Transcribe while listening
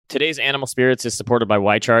Today's Animal Spirits is supported by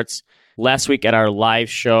Y-Charts. Last week at our live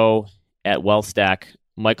show at WealthStack,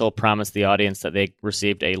 Michael promised the audience that they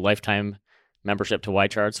received a lifetime membership to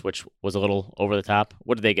Y-Charts, which was a little over the top.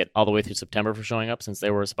 What did they get all the way through September for showing up since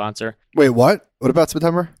they were a sponsor? Wait, what? What about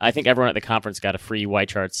September? I think everyone at the conference got a free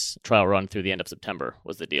Y-Charts trial run through the end of September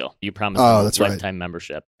was the deal. You promised that's lifetime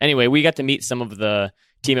membership. Anyway, we got to meet some of the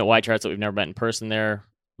team at Y-Charts that we've never met in person there,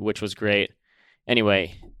 which was great.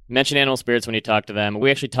 Anyway, mention Animal Spirits when you talk to them.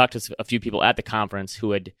 We actually talked to a few people at the conference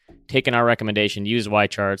who had taken our recommendation, used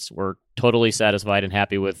Y-Charts, were totally satisfied and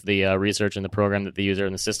happy with the research and the program that they use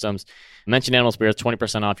and the systems. Mention Animal Spirits,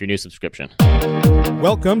 20% off your new subscription.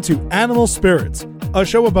 Welcome to Animal Spirits, a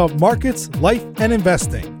show about markets, life, and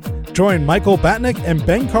investing. Join Michael Batnick and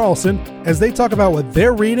Ben Carlson as they talk about what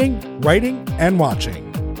they're reading, writing, and watching.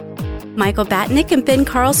 Michael Batnick and Ben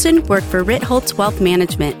Carlson work for Ritholtz Wealth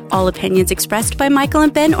Management. All opinions expressed by Michael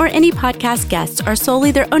and Ben or any podcast guests are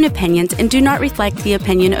solely their own opinions and do not reflect the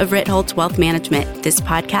opinion of Ritholtz Wealth Management. This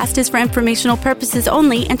podcast is for informational purposes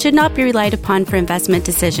only and should not be relied upon for investment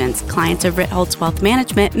decisions. Clients of Ritholtz Wealth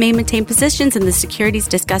Management may maintain positions in the securities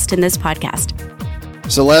discussed in this podcast.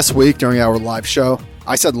 So last week during our live show,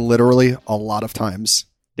 I said literally a lot of times.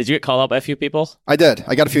 Did you get called out by a few people? I did.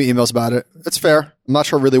 I got a few emails about it. It's fair. I'm not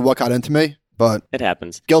sure really what got into me, but it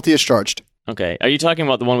happens. Guilty as charged. Okay. Are you talking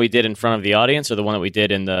about the one we did in front of the audience or the one that we did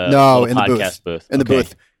in the podcast booth? In the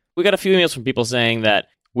booth. We got a few emails from people saying that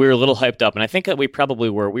we were a little hyped up, and I think that we probably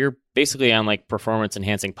were. We were basically on like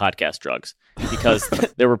performance-enhancing podcast drugs because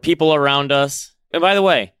there were people around us. And by the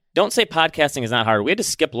way, don't say podcasting is not hard. We had to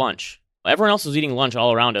skip lunch. Everyone else was eating lunch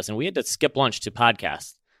all around us, and we had to skip lunch to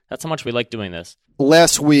podcast. That's how much we like doing this.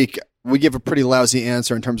 Last week, we gave a pretty lousy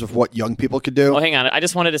answer in terms of what young people could do. Oh, hang on. I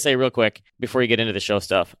just wanted to say real quick before you get into the show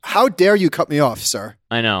stuff. How dare you cut me off, sir?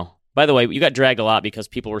 I know. By the way, you got dragged a lot because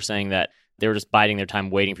people were saying that they were just biding their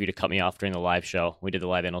time waiting for you to cut me off during the live show. We did the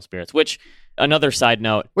live Animal Spirits, which, another side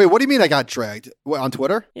note. Wait, what do you mean I got dragged? What, on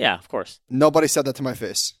Twitter? Yeah, of course. Nobody said that to my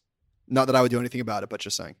face. Not that I would do anything about it, but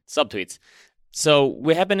just saying. Subtweets. So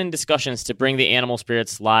we have been in discussions to bring the Animal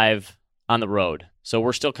Spirits live on the road. So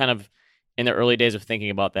we're still kind of in the early days of thinking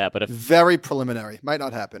about that, but if very preliminary, might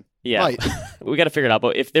not happen. Yeah, might. We got to figure it out.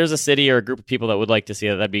 But if there's a city or a group of people that would like to see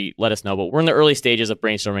it, let us know. But we're in the early stages of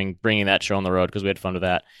brainstorming, bringing that show on the road because we had fun with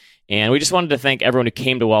that. And we just wanted to thank everyone who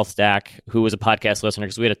came to WealthStack, who was a podcast listener,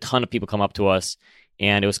 because we had a ton of people come up to us,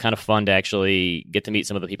 and it was kind of fun to actually get to meet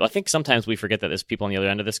some of the people. I think sometimes we forget that there's people on the other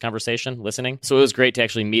end of this conversation listening. So it was great to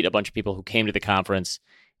actually meet a bunch of people who came to the conference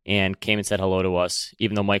and came and said hello to us,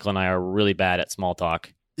 even though Michael and I are really bad at small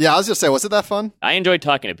talk. Yeah, I was going to say, was it that fun? I enjoyed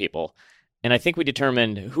talking to people. And I think we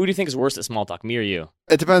determined, who do you think is worse at small talk, me or you?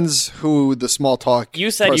 It depends who the small talk You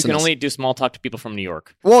said you can is. only do small talk to people from New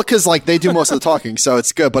York. Well, because like they do most of the talking, so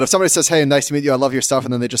it's good. But if somebody says, hey, nice to meet you, I love your stuff,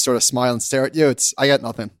 and then they just sort of smile and stare at you, I got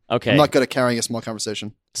nothing. Okay. I'm not good at carrying a small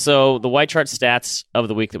conversation. So the Y-Chart stats of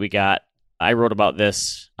the week that we got, I wrote about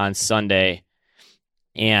this on Sunday,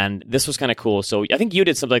 and this was kind of cool. So I think you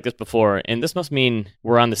did something like this before, and this must mean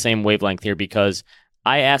we're on the same wavelength here because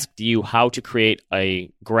I asked you how to create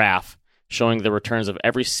a graph showing the returns of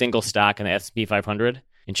every single stock in the S&P 500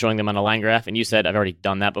 and showing them on a line graph. And you said, I've already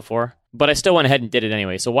done that before. But I still went ahead and did it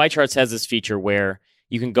anyway. So Y-Charts has this feature where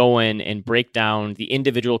you can go in and break down the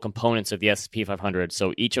individual components of the S&P 500.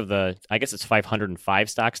 So each of the, I guess it's 505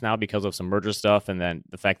 stocks now because of some merger stuff and then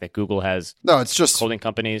the fact that Google has it's just holding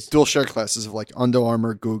companies. Dual share classes of like Under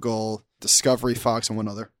Armour, Google, Discovery, Fox, and one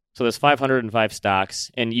other. So there's 505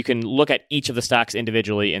 stocks, and you can look at each of the stocks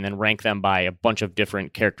individually and then rank them by a bunch of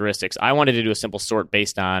different characteristics. I wanted to do a simple sort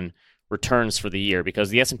based on returns for the year because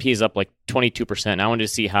the S&P is up like 22%. And I wanted to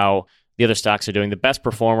see how the other stocks are doing. The best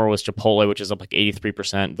performer was Chipotle, which is up like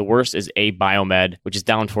 83%. The worst is A Biomed, which is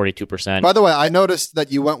down 42%. By the way, I noticed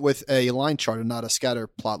that you went with a line chart and not a scatter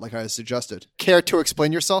plot like I suggested. Care to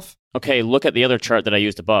explain yourself? Okay, look at the other chart that I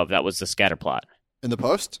used above. That was the scatter plot. In the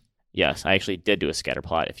post? Yes, I actually did do a scatter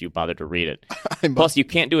plot if you bothered to read it. Plus, you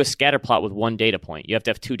can't do a scatter plot with one data point. You have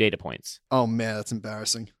to have 2 data points. Oh, man, that's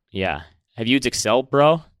embarrassing. Yeah. Have you used Excel,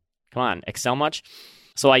 bro? Come on, Excel much?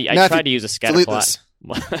 So I tried to use a scatter plot.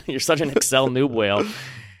 You're such an Excel noob whale.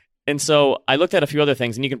 And so I looked at a few other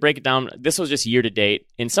things, and you can break it down. This was just year to date.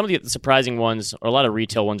 And some of the surprising ones, or a lot of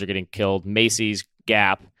retail ones are getting killed. Macy's,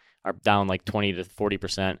 Gap are down like 20 to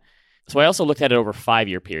 40%. So I also looked at it over a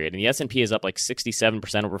 5-year period, and the S&P is up like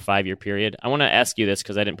 67% over a 5-year period. I want to ask you this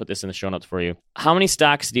because I didn't put this in the show notes for you. How many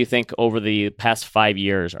stocks do you think over the past 5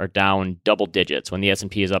 years are down double digits when the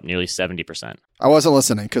S&P is up nearly 70%? I wasn't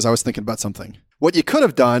listening because I was thinking about something. What you could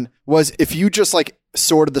have done was if you just like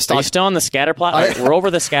sorted the Are you stocks. still on the scatter plot? All right, we're over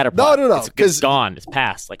the scatter plot. No, It's because gone. It's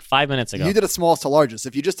passed like 5 minutes ago. you did it smallest to largest.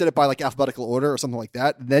 If you just did it by like alphabetical order or something like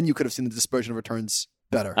that, then you could have seen the dispersion of returns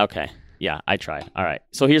better. Okay. Yeah, I tried. All right.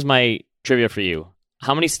 So here's my trivia for you.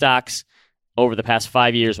 How many stocks over the past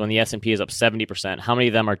 5 years when the S&P is up 70%, how many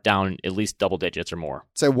of them are down at least double digits or more?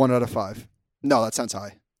 Say 1 out of 5. No, that sounds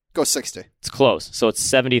high. Go 60. It's close. So it's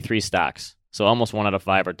 73 stocks. So almost 1 out of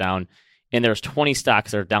 5 are down. And there's 20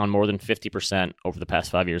 stocks that are down more than 50% over the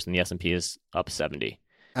past 5 years, and the S&P is up 70.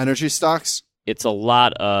 Energy stocks It's a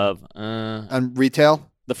lot of... and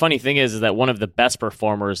retail. The funny thing is that one of the best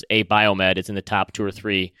performers, Biomed, it's in the top 2 or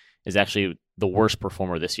 3, is actually the worst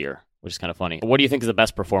performer this year, which is kind of funny. What do you think is the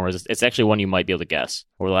best performer? It's actually one you might be able to guess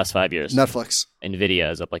over the last 5 years. Netflix.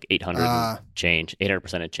 NVIDIA is up like 800 and change,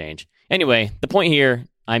 800% and change. Anyway, the point here,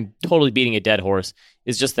 I'm totally beating a dead horse,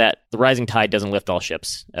 is just that the rising tide doesn't lift all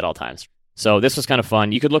ships at all times. So this was kind of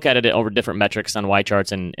fun. You could look at it over different metrics on Y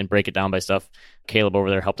charts and break it down by stuff. Caleb over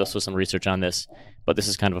there helped us with some research on this, but this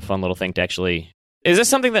is kind of a fun little thing to actually... Is this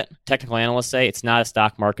something that technical analysts say? It's not a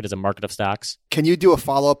stock market, it's a market of stocks? Can you do a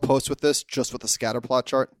follow-up post with this, just with the scatter plot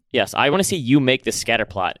chart? Yes, I want to see you make this scatter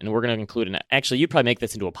plot, and we're going to include an... Actually, you'd probably make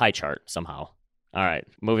this into a pie chart somehow. All right,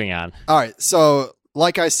 moving on. All right, so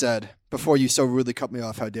like I said, before you so rudely cut me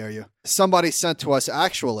off, how dare you? Somebody sent to us,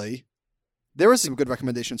 actually, there were some good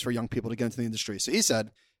recommendations for young people to get into the industry. So he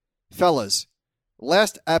said, fellas,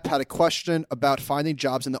 last app had a question about finding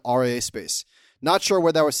jobs in the RIA space. Not sure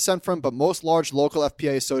where that was sent from, but most large local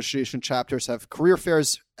FPA association chapters have career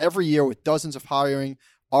fairs every year with dozens of hiring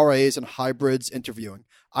RIAs and hybrids interviewing.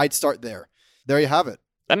 I'd start there. There you have it.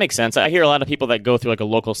 That makes sense. I hear a lot of people that go through like a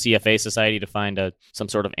local CFA society to find some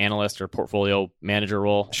sort of analyst or portfolio manager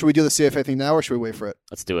role. Should we do the CFA thing now or should we wait for it?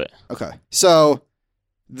 Let's do it. Okay. So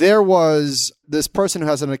there was this person who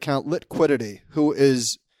has an account, Litquidity, who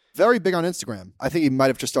is very big on Instagram. I think he might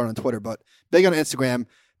have just started on Twitter, but big on Instagram.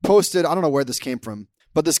 Posted, I don't know where this came from,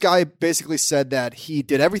 but this guy basically said that he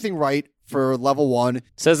did everything right for level 1.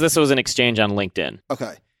 Says this was an exchange on LinkedIn.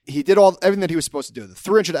 Okay. He did everything that he was supposed to do. The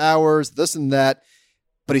 300 hours, this and that,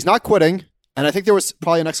 but he's not quitting. And I think there was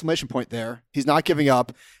probably an exclamation point there. He's not giving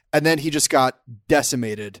up. And then he just got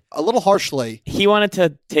decimated a little harshly. He wanted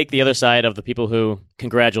to take the other side of the people who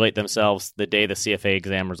congratulate themselves the day the CFA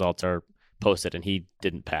exam results are posted, and he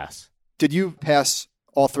didn't pass. Did you pass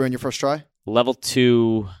all 3 on your first try? Level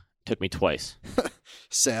 2 took me twice.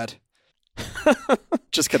 Sad.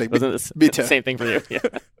 Just kidding. Wasn't this Me too. Same thing for you.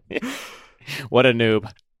 Yeah. What a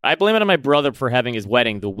noob. I blame it on my brother for having his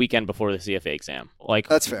wedding the weekend before the CFA exam. Like,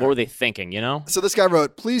 that's fair. What were they thinking, you know? So this guy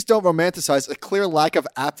wrote, please don't romanticize a clear lack of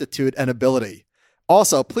aptitude and ability.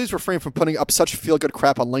 Also, please refrain from putting up such feel-good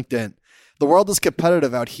crap on LinkedIn. The world is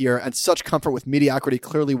competitive out here, and such comfort with mediocrity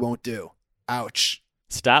clearly won't do. Ouch.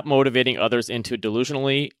 Stop motivating others into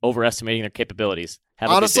delusionally overestimating their capabilities. Have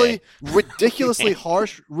Honestly, a good day.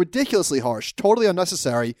 ridiculously harsh, totally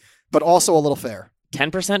unnecessary, but also a little fair.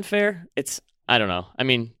 10% fair? I don't know. I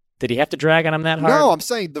mean, did he have to drag on him that hard? No, I'm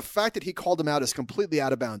saying the fact that he called him out is completely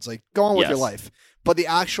out of bounds. Like, go on with your life. But the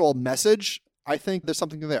actual message, I think there's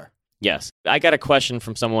something there. Yes. I got a question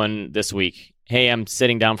from someone this week. Hey, I'm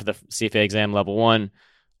sitting down for the CFA exam level 1.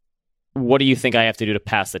 What do you think I have to do to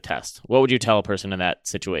pass the test? What would you tell a person in that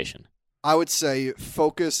situation? I would say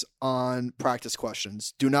focus on practice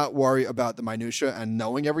questions. Do not worry about the minutia and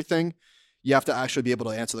knowing everything. You have to actually be able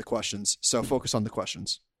to answer the questions. So focus on the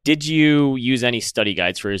questions. Did you use any study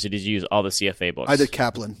guides for yours, or did you use all the CFA books? I did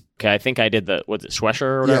Kaplan. Okay, I think I did Schwesser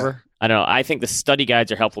or whatever? Yeah. I don't know. I think the study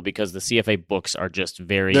guides are helpful because the CFA books are just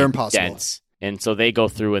very dense. And so they go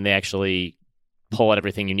through and they actually pull out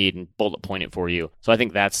everything you need and bullet point it for you. So I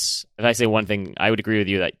think that's, if I say one thing, I would agree with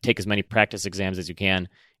you that take as many practice exams as you can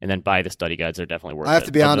and then buy the study guides. They're definitely worth it. I have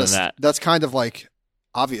to be honest, that's kind of like,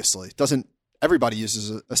 obviously, doesn't everybody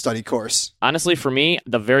uses a study course? Honestly, for me,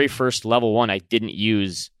 the very first level 1, I didn't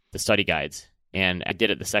use the study guides. And I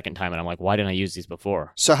did it the second time, and I'm like, why didn't I use these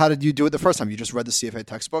before? So how did you do it the first time? You just read the CFA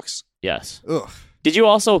textbooks? Yes. Ugh. Did you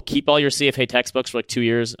also keep all your CFA textbooks for like 2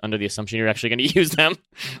 years under the assumption you're actually going to use them?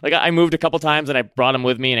 Like I moved a couple times and I brought them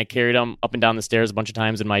with me and I carried them up and down the stairs a bunch of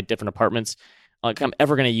times in my different apartments. Like I'm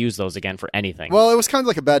ever going to use those again for anything. Well, it was kind of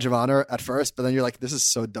like a badge of honor at first, but then you're like, this is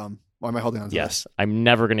so dumb. Why am I holding on to this? Yes, I'm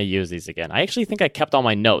never going to use these again. I actually think I kept all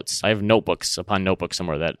my notes. I have notebooks upon notebooks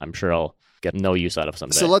somewhere that I'm sure I'll get no use out of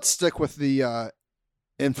someday. So let's stick with the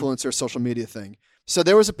influencer social media thing. So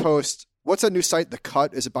there was a post. What's that new site? The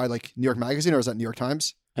Cut? Is it by like New York Magazine or is that New York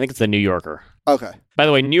Times? I think it's the New Yorker. Okay. By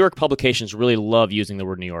the way, New York publications really love using the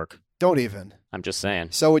word New York. Don't even. I'm just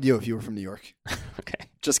saying. So would you if you were from New York. Okay.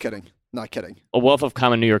 Just kidding. Not kidding. A wealth of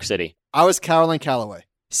common New York City. I was Caroline Calloway.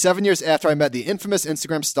 7 years after I met the infamous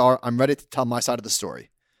Instagram star, I'm ready to tell my side of the story.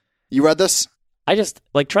 You read this? I just,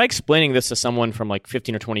 try explaining this to someone from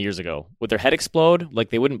 15 or 20 years ago. Would their head explode?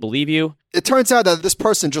 They wouldn't believe you? It turns out that this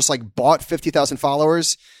person just bought 50,000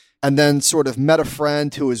 followers and then sort of met a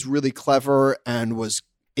friend who was really clever and was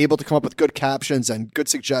able to come up with good captions and good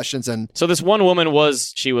suggestions. And so this one woman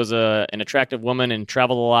was an attractive woman and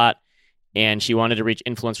traveled a lot, and she wanted to reach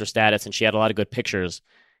influencer status, and she had a lot of good pictures.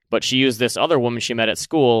 But she used this other woman she met at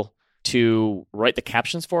school to write the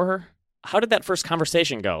captions for her. How did that first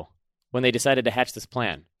conversation go when they decided to hatch this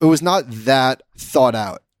plan? It was not that thought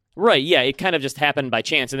out. Right, yeah, it kind of just happened by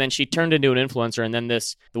chance. And then she turned into an influencer, and then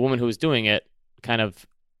the woman who was doing it kind of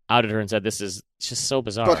outed her and said, this is just so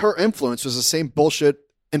bizarre. But her influence was the same bullshit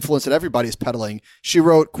influence that everybody's peddling. She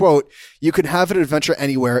wrote, quote, "You can have an adventure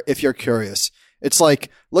anywhere if you're curious. It's like,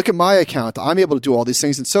 look at my account. I'm able to do all these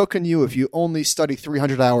things, and so can you if you only study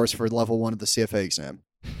 300 hours for level 1 of the CFA exam."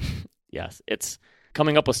 Yes, it's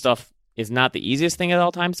coming up with stuff is not the easiest thing at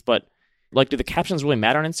all times, but do the captions really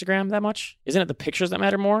matter on Instagram that much? Isn't it the pictures that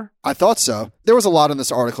matter more? I thought so. There was a lot in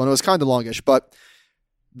this article, and it was kind of longish, but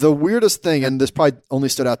the weirdest thing, and this probably only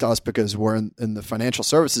stood out to us because we're in the financial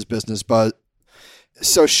services business, but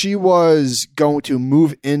so she was going to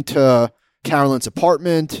move into Carolyn's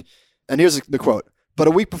apartment, and here's the quote. "But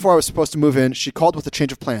a week before I was supposed to move in, she called with a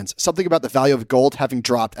change of plans, something about the value of gold having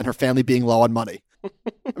dropped and her family being low on money."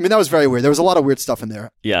 I mean, that was very weird. There was a lot of weird stuff in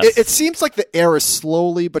there. Yes. It seems like the air is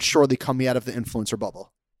slowly but surely coming out of the influencer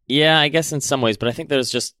bubble. Yeah, I guess in some ways, but I think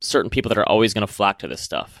there's just certain people that are always going to flock to this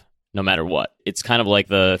stuff, no matter what. It's kind of like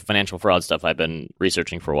the financial fraud stuff I've been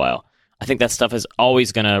researching for a while. I think that stuff is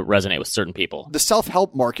always going to resonate with certain people. The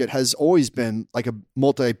self-help market has always been like a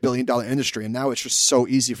multi-billion-dollar industry, and now it's just so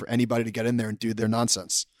easy for anybody to get in there and do their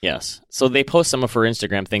nonsense. Yes. So they post some of her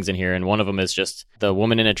Instagram things in here, and one of them is just the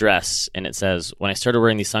woman in a dress, and it says, "When I started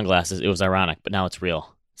wearing these sunglasses, it was ironic, but now it's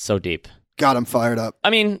real." So deep. God, I'm fired up.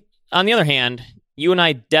 I mean, on the other hand, you and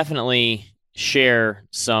I definitely share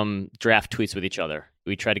some draft tweets with each other.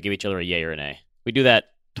 We try to give each other a yay or a nay. We do that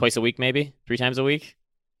twice a week, maybe 3 times a week.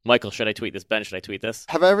 Michael, should I tweet this? Ben, should I tweet this?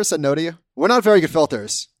 Have I ever said no to you? We're not very good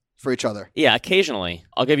filters for each other. Yeah, occasionally.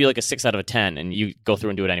 I'll give you a 6 out of a 10, and you go through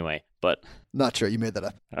and do it anyway. But not sure. You made that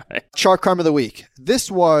up. All right. Chart crime of the week. This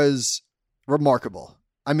was remarkable.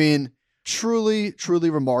 I mean, truly, truly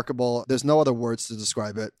remarkable. There's no other words to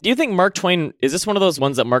describe it. Do you think Mark Twain, is this one of those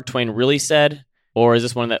ones that Mark Twain really said? Or is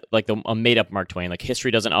this one that, a made-up Mark Twain? History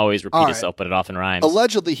doesn't always repeat itself, but it often rhymes.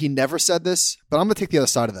 Allegedly, he never said this, but I'm going to take the other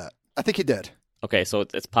side of that. I think he did. Okay, so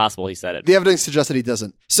it's possible he said it. The evidence suggests that he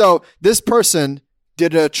doesn't. So this person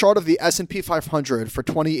did a chart of the S&P 500 for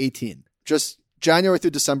 2018, just January through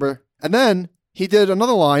December. And then he did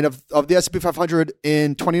another line of the S&P 500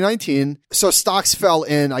 in 2019. So stocks fell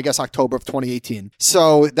in, I guess, October of 2018.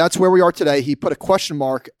 So that's where we are today. He put a question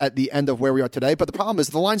mark at the end of where we are today. But the problem is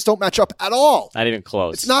the lines don't match up at all. Not even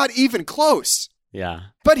close. It's not even close. Yeah.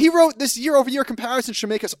 But he wrote this year-over-year comparison should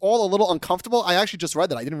make us all a little uncomfortable. I actually just read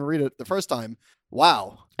that. I didn't even read it the first time.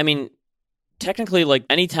 Wow. I mean, technically,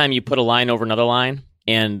 anytime you put a line over another line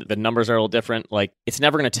and the numbers are a little different, it's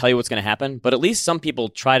never going to tell you what's going to happen. But at least some people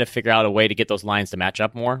try to figure out a way to get those lines to match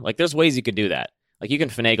up more. There's ways you could do that. You can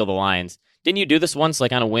finagle the lines. Didn't you do this once,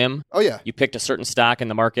 on a whim? Oh, yeah. You picked a certain stock in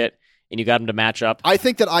the market and you got them to match up. I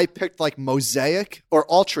think that I picked Mosaic or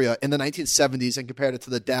Altria in the 1970s and compared it to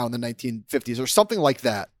the Dow in the 1950s or something like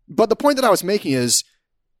that. But the point that I was making is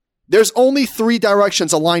there's only 3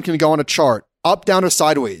 directions a line can go on a chart, up, down, or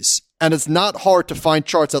sideways. And it's not hard to find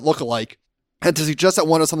charts that look alike. And to suggest that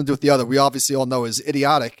one has something to do with the other, we obviously all know is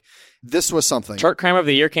idiotic. This was something. Chart crime of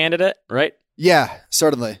the year candidate, right? Yeah,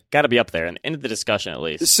 certainly. Got to be up there and into the discussion at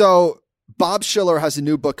least. So Bob Schiller has a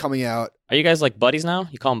new book coming out. Are you guys buddies now?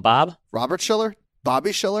 You call him Bob? Robert Schiller?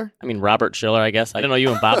 Bobby Schiller? I mean, Robert Schiller, I guess. I didn't know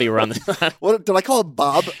you and Bobby were on the... What did I call him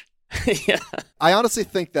Bob? Yeah. I honestly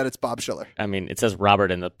think that it's Bob Schiller. I mean, it says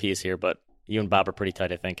Robert in the piece here, but you and Bob are pretty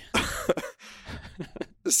tight, I think.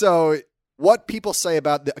 So what people say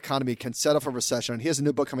about the economy can set off a recession. And he has a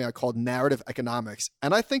new book coming out called Narrative Economics.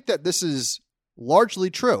 And I think that this is largely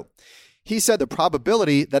true. He said the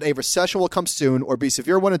probability that a recession will come soon or be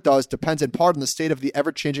severe when it does depends in part on the state of the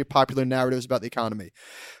ever-changing popular narratives about the economy.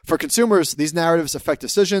 For consumers, these narratives affect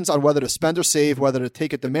decisions on whether to spend or save, whether to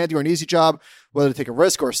take a demanding or an easy job, whether to take a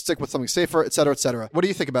risk or stick with something safer, et cetera, et cetera. What do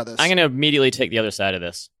you think about this? I'm going to immediately take the other side of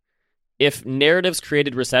this. If narratives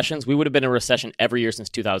created recessions, we would have been in a recession every year since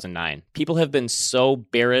 2009. People have been so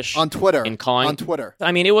bearish On Twitter. in calling. On Twitter.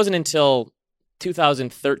 I mean, it wasn't until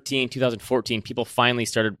 2013, 2014, people finally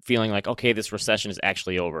started feeling like, okay, this recession is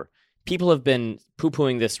actually over. People have been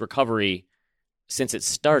poo-pooing this recovery since it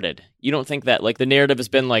started. You don't think that, like, the narrative has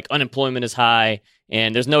been like unemployment is high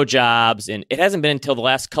and there's no jobs, and it hasn't been until the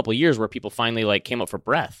last couple of years where people finally like came up for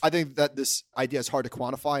breath. I think that this idea is hard to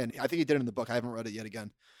quantify, and I think he did it in the book. I haven't read it yet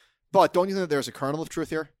again. But don't you think that there's a kernel of truth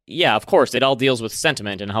here? Yeah, of course. It all deals with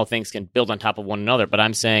sentiment and how things can build on top of one another. But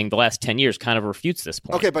I'm saying the last 10 years kind of refutes this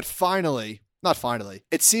point. Okay, but not finally,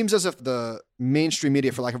 it seems as if the mainstream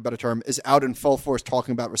media, for lack of a better term, is out in full force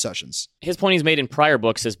talking about recessions. His point he's made in prior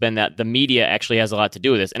books has been that the media actually has a lot to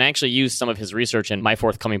do with this. And I actually used some of his research in my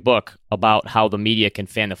forthcoming book about how the media can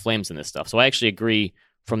fan the flames in this stuff. So I actually agree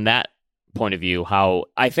from that point of view how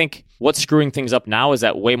I think what's screwing things up now is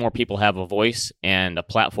that way more people have a voice and a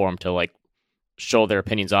platform to like show their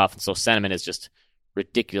opinions off. And so sentiment is just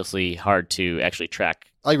ridiculously hard to actually track.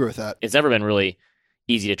 I agree with that. It's never been really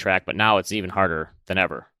easy to track, but now it's even harder than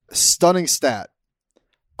ever. Stunning stat.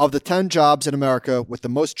 Of the 10 jobs in America with the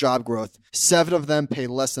most job growth, 7 of them pay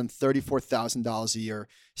less than $34,000 a year.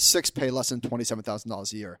 6 pay less than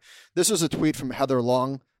 $27,000 a year. This was a tweet from Heather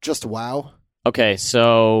Long. Just wow. Okay,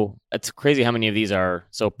 so it's crazy how many of these are.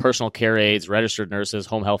 So personal care aides, registered nurses,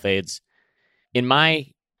 home health aides. In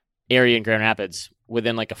my area in Grand Rapids,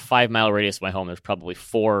 within like a 5-mile radius of my home, there's probably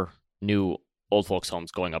 4 new old folks'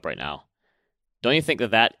 homes going up right now. Don't you think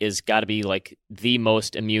that is got to be like the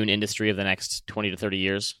most immune industry of the next 20 to 30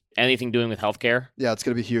 years? Anything doing with healthcare? Yeah, it's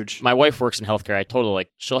going to be huge. My wife works in healthcare. I told her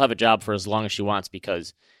like she'll have a job for as long as she wants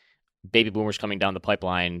because baby boomers coming down the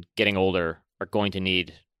pipeline, getting older, are going to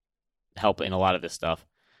need help in a lot of this stuff.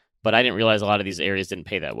 But I didn't realize a lot of these areas didn't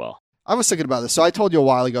pay that well. I was thinking about this. So I told you a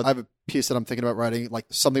while ago, I have a piece that I'm thinking about writing, like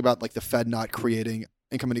something about like the Fed not creating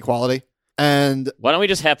income inequality. And why don't we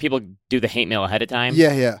just have people do the hate mail ahead of time?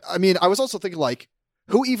 Yeah. I mean, I was also thinking like,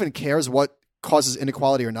 who even cares what causes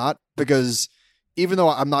inequality or not? Because even though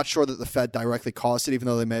I'm not sure that the Fed directly caused it, even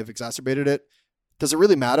though they may have exacerbated it, does it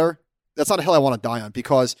really matter? That's not a hill I want to die on,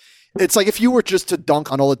 because it's like if you were just to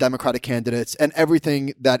dunk on all the Democratic candidates and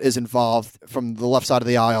everything that is involved from the left side of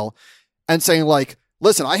the aisle and saying like,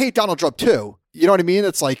 listen, I hate Donald Trump too. You know what I mean?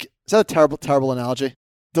 It's like, is that a terrible, terrible analogy?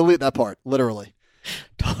 Delete that part, literally.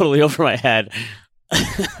 Totally over my head.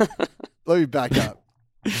 Let me back up.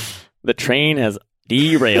 The train has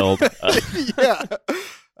derailed. Yeah.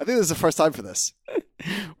 I think this is the first time for this.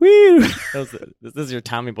 Woo! This is your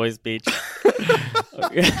Tommy Boy speech.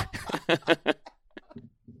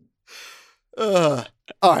 All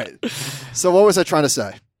right. So what was I trying to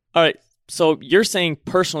say? All right. So you're saying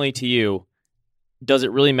personally to you, does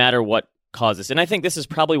it really matter what causes? And I think this is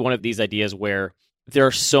probably one of these ideas where there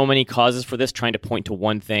are so many causes for this, trying to point to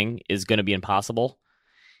one thing is going to be impossible.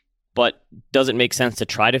 But does it make sense to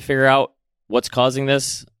try to figure out what's causing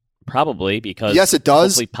this? Probably, because yes, it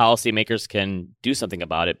does. Hopefully policymakers can do something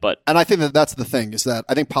about it. And I think that that's the thing, is that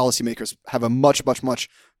I think policymakers have a much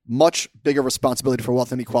bigger responsibility for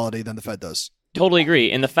wealth inequality than the Fed does. Totally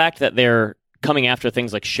agree. And the fact that they're coming after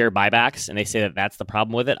things like share buybacks and they say that that's the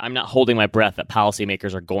problem with it, I'm not holding my breath that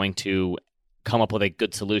policymakers are going to come up with a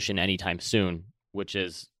good solution anytime soon, which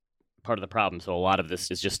is part of the problem. So a lot of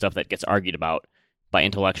this is just stuff that gets argued about by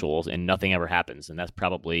intellectuals and nothing ever happens. And that's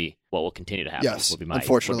probably what will continue to happen. Yes,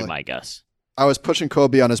 unfortunately. Would be my guess. I was pushing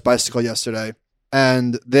Kobe on his bicycle yesterday,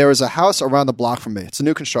 and there is a house around the block from me. It's a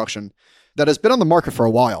new construction that has been on the market for a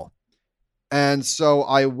while. And so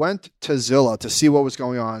I went to Zillow to see what was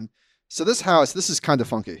going on. So this house, this is kind of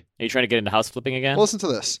funky. Are you trying to get into house flipping again? Well, listen to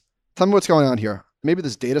this. Tell me what's going on here. Maybe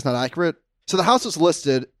this data is not accurate. So the house was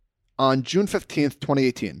listed on June 15th,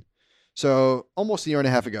 2018. So almost a year and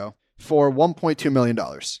a half ago, for $1.2 million.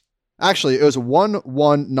 Actually, it was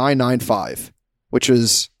 11995, which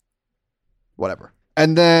is whatever.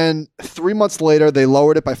 And then 3 months later, they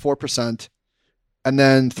lowered it by 4%. And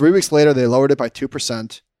then 3 weeks later, they lowered it by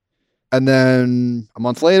 2%. And then a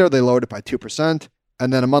month later, they lowered it by 2%.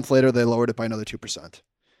 And then a month later, they lowered it by another 2%.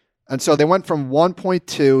 And so they went from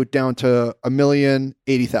 1.2 down to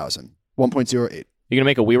 1,080,000, 1.08. You're going to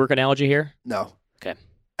make a WeWork analogy here? No. Okay.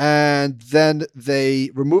 And then they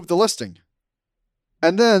removed the listing.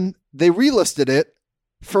 And then they relisted it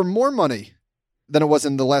for more money than it was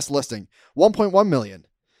in the last listing, 1.1 million.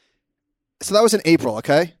 So that was in April,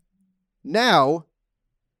 okay? Now,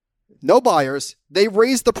 no buyers. They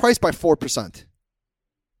raised the price by 4%.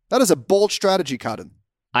 That is a bold strategy, Cotton.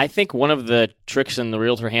 I think one of the tricks in the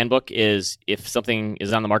Realtor Handbook is if something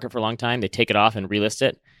is on the market for a long time, they take it off and relist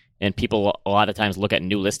it. And people a lot of times look at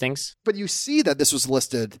new listings. But you see that this was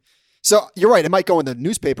listed So you're right. It might go in the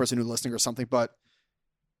newspaper as a new listing or something, but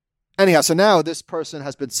anyhow, so now this person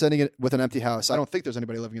has been sitting with an empty house. I don't think there's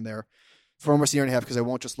anybody living in there for almost a year and a half because they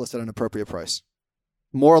won't just list it at an appropriate price.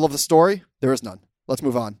 Moral of the story, there is none. Let's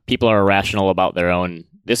move on. People are irrational about their own.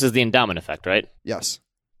 This is the endowment effect, right? Yes.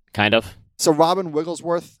 Kind of. So Robin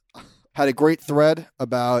Wigglesworth had a great thread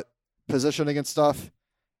about positioning and stuff.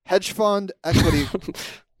 Hedge fund equity.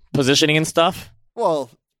 Positioning and stuff? Well,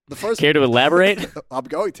 the first... Care to elaborate? I'm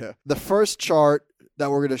going to. The first chart that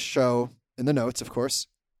we're going to show in the notes, of course,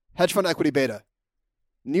 hedge fund equity beta.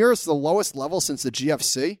 Nearest the lowest level since the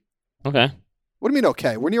GFC. Okay. What do you mean,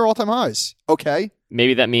 okay? We're near all-time highs. Okay.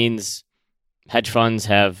 Maybe that means hedge funds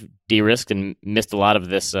have de-risked and missed a lot of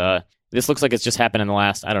this. This looks like it's just happened in the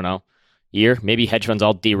last, I don't know, year. Maybe hedge funds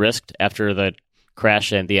all de-risked after the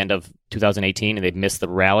crash at the end of 2018 and they've missed the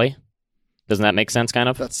rally. Doesn't that make sense, kind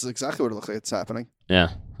of? That's exactly what it looks like it's happening. Yeah.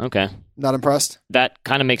 Okay. Not impressed? That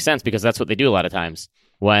kind of makes sense because that's what they do a lot of times.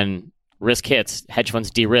 When risk hits, hedge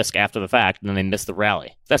funds de-risk after the fact and then they miss the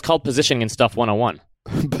rally. That's called positioning and stuff 101.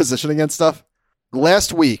 Positioning and stuff?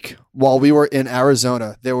 Last week, while we were in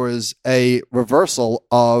Arizona, there was a reversal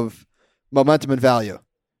of momentum and value.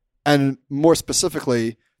 And more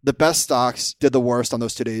specifically, the best stocks did the worst on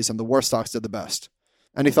those 2 days, and the worst stocks did the best.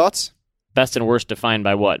 Any thoughts? Best and worst defined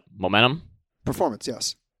by what? Momentum? Performance,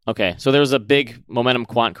 yes. Okay, so there was a big momentum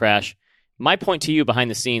quant crash. My point to you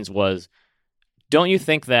behind the scenes was, don't you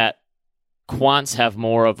think that quants have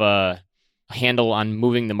more of a handle on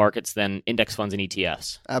moving the markets than index funds and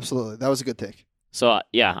ETFs? Absolutely. That was a good take. So,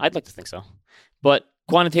 yeah, I'd like to think so. But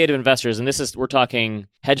quantitative investors, and we're talking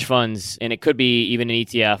hedge funds, and it could be even an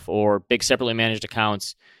ETF or big separately managed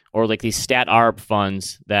accounts or like these stat arb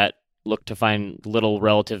funds that look to find little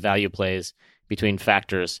relative value plays between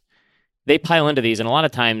factors. They pile into these, and a lot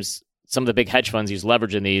of times some of the big hedge funds use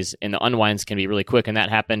leverage in these, and the unwinds can be really quick, and that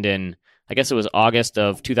happened in, I guess it was August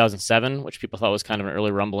of 2007, which people thought was kind of an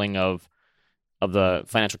early rumbling of the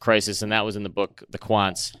financial crisis, and that was in the book, The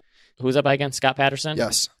Quants. Who was that by again? Scott Patterson?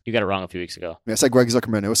 Yes. You got it wrong a few weeks ago. Yeah, I said Greg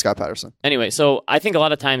Zuckerman. It was Scott Patterson. Anyway, so I think a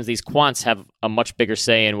lot of times these quants have a much bigger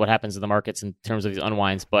say in what happens in the markets in terms of these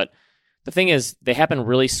unwinds. But the thing is, they happen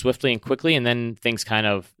really swiftly and quickly, and then things kind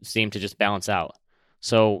of seem to just balance out.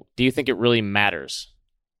 So do you think it really matters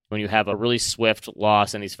when you have a really swift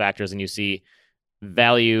loss in these factors and you see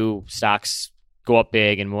value stocks go up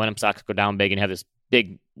big and momentum stocks go down big and you have this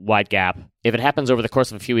big wide gap? If it happens over the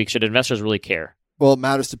course of a few weeks, should investors really care? Well, it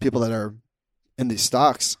matters to people that are in these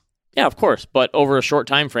stocks. Yeah, of course, but over a short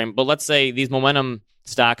time frame. But let's say these momentum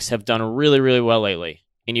stocks have done really, really well lately,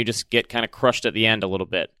 and you just get kind of crushed at the end a little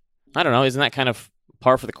bit. I don't know. Isn't that kind of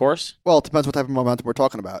par for the course? Well, it depends what type of momentum we're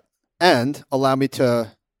talking about. And allow me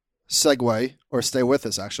to segue, or stay with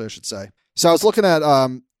this, actually, I should say. So I was looking at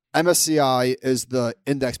MSCI is the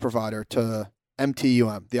index provider to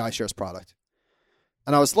MTUM, the iShares product.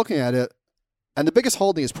 And I was looking at it, and the biggest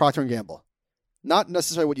holding is Procter & Gamble. Not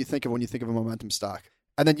necessarily what you think of when you think of a momentum stock.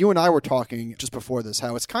 And then you and I were talking just before this,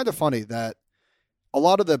 how it's kind of funny that a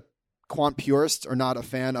lot of the quant purists are not a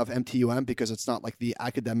fan of MTUM because it's not like the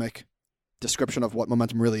academic description of what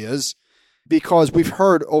momentum really is. Because we've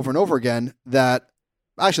heard over and over again that,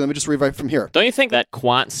 actually, let me just read right from here. Don't you think that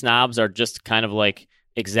quant snobs are just kind of like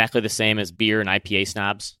exactly the same as beer and IPA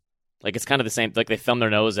snobs? Like it's kind of the same, like they thumb their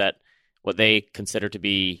nose at what they consider to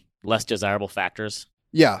be less desirable factors.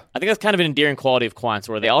 Yeah. I think that's kind of an endearing quality of quants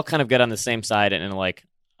where they all kind of get on the same side and like,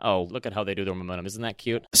 oh, look at how they do their momentum. Isn't that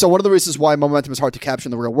cute? So one of the reasons why momentum is hard to capture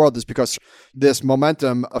in the real world is because this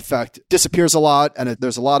momentum effect disappears a lot and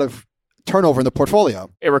there's a lot of turnover in the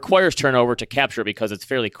portfolio. It requires turnover to capture because it's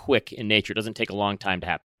fairly quick in nature. It doesn't take a long time to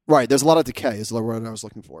happen. Right. There's a lot of decay is the word I was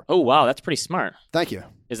looking for. Oh, wow. That's pretty smart. Thank you.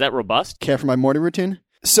 Is that robust? Care for my morning routine?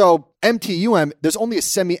 So MTUM, there's only a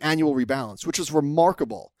semi-annual rebalance, which is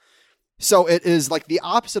remarkable. So it is like the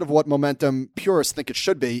opposite of what momentum purists think it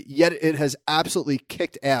should be, yet it has absolutely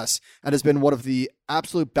kicked ass and has been one of the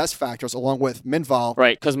absolute best factors along with Minval.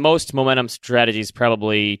 Right, because most momentum strategies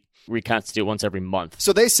probably reconstitute once every month.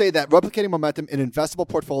 So they say that replicating momentum in investable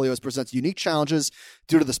portfolios presents unique challenges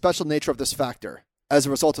due to the special nature of this factor. As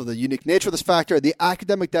a result of the unique nature of this factor, the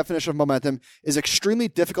academic definition of momentum is extremely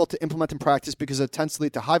difficult to implement in practice because it tends to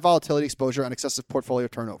lead to high volatility exposure and excessive portfolio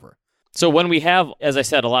turnover. So when we have, as I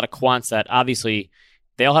said, a lot of quants that obviously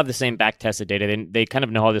they all have the same back-tested data. They kind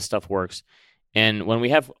of know how this stuff works. And when we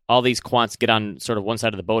have all these quants get on sort of one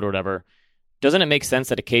side of the boat or whatever, doesn't it make sense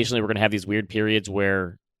that occasionally we're going to have these weird periods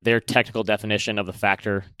where their technical definition of the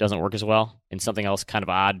factor doesn't work as well and something else kind of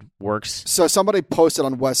odd works? So somebody posted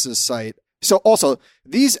on Wes's site. So also,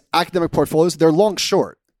 these academic portfolios, they're long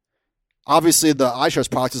short. Obviously, the iShares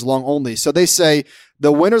product is long only. So they say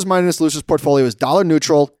the winners minus losers portfolio is dollar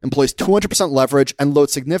neutral, employs 200% leverage, and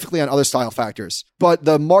loads significantly on other style factors. But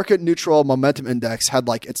the market neutral momentum index had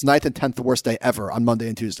like its 9th and 10th worst day ever on Monday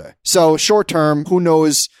and Tuesday. So short term, who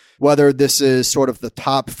knows whether this is sort of the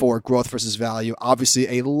top for growth versus value.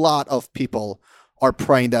 Obviously, a lot of people are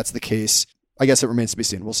praying that's the case. I guess it remains to be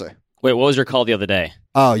seen. We'll see. Wait, what was your call the other day?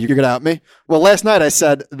 Oh, you're going to out me? Well, last night I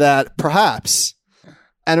said that perhaps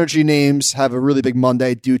energy names have a really big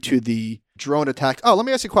Monday due to the drone attack. Oh, let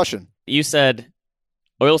me ask you a question. You said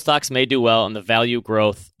oil stocks may do well and the value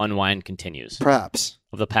growth unwind continues. Perhaps.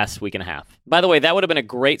 Of the past week and a half. By the way, that would have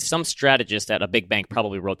been some strategist at a big bank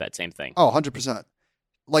probably wrote that same thing. Oh, 100%.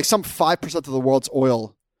 Like some 5% of the world's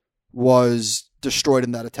oil was destroyed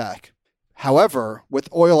in that attack. However,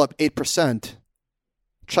 with oil up 8%,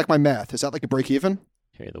 check my math. Is that like a break even?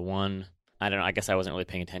 Here, the one. I don't know. I guess I wasn't really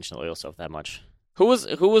paying attention to oil stuff that much. Who was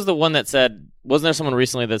the one that said? Wasn't there someone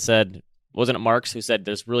recently that said? Wasn't it Marx who said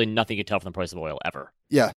there's really nothing you can tell from the price of oil ever?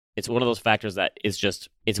 Yeah. It's one of those factors that is just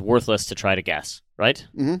it's worthless to try to guess, right?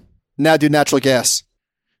 Mm-hmm. Now do natural gas.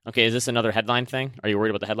 Okay, is this another headline thing? Are you worried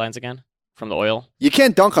about the headlines again from the oil? You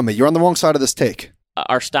can't dunk on me. You're on the wrong side of this take.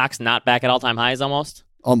 Are stocks not back at all-time highs almost?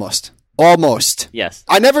 Almost. Yes.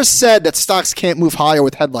 I never said that stocks can't move higher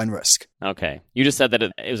with headline risk. Okay. You just said that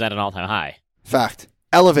it was at an all-time high. Fact.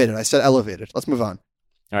 Elevated. I said elevated. Let's move on.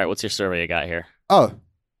 All right, what's your survey you got here? Oh,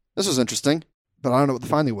 this was interesting, but I don't know what the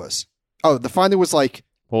finding was. Oh, the finding was like...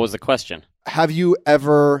 What was the question? Have you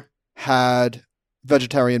ever had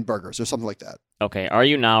vegetarian burgers or something like that? Okay. Are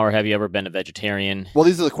you now or have you ever been a vegetarian? Well,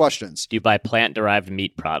 these are the questions. Do you buy plant-derived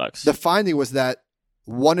meat products? The finding was that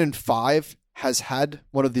 1 in 5 has had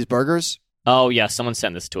one of these burgers. Oh, yeah. Someone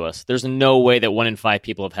sent this to us. There's no way that 1 in 5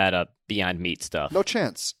 people have had a Beyond Meat stuff. No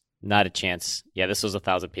chance. Not a chance. Yeah, this was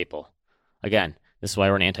 1,000 people. Again, this is why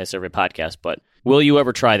we're an anti-survey podcast, but will you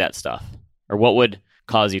ever try that stuff? Or what would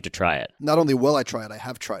cause you to try it? Not only will I try it, I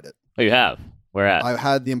have tried it. Oh, you have? Where at? I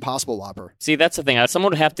had the Impossible Whopper. See, that's the thing.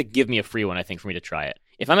 Someone would have to give me a free one, I think, for me to try it.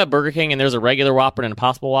 If I'm at Burger King and there's a regular Whopper and an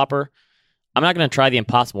Impossible Whopper, I'm not going to try the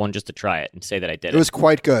Impossible one just to try it and say that I did it. It was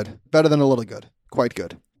quite good. Better than a little good. Quite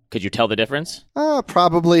good. Could you tell the difference?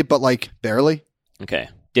 Probably, but like barely. Okay.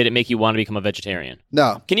 Did it make you want to become a vegetarian?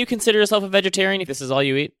 No. Can you consider yourself a vegetarian if this is all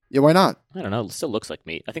you eat? Yeah, why not? I don't know. It still looks like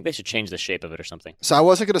meat. I think they should change the shape of it or something. So I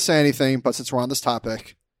wasn't going to say anything, but since we're on this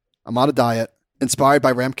topic, I'm on a diet inspired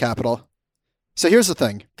by Ramp Capital. So here's the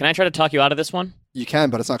thing. Can I try to talk you out of this one? You can,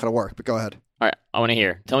 but it's not going to work. But go ahead. All right. I want to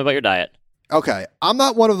hear. Tell me about your diet. Okay. I'm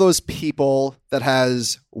not one of those people that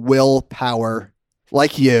has willpower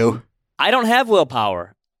like you. I don't have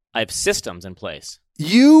willpower. I have systems in place.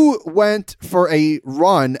 You went for a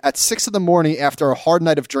run at 6 a.m. after a hard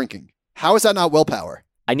night of drinking. How is that not willpower?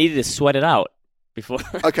 I needed to sweat it out before.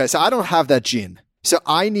 Okay, so I don't have that gene. So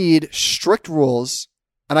I need strict rules,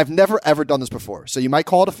 and I've never, ever done this before. So you might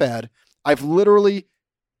call it a fad. I've literally,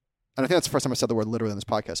 and I think that's the first time I said the word literally on this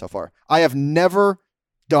podcast so far. I have never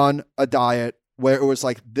done a diet where it was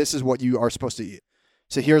like, this is what you are supposed to eat.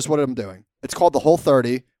 So here's what I'm doing. It's called the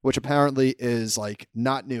Whole30, which apparently is like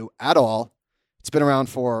not new at all. It's been around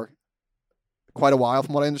for quite a while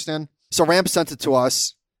from what I understand. So Ramp sent it to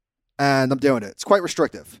us and I'm doing it. It's quite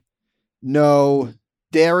restrictive. No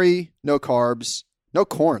dairy, no carbs, no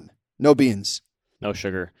corn, no beans. No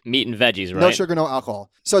sugar. Meat and veggies, right? No sugar, no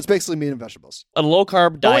alcohol. So it's basically meat and vegetables. A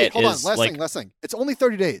low-carb diet hold on. is Last thing. It's only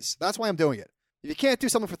 30 days. That's why I'm doing it. If you can't do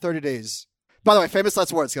something for 30 days... By the way, famous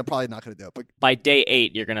last words, I'm probably not going to do it. But by day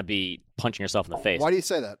 8, you're going to be punching yourself in the face. Why do you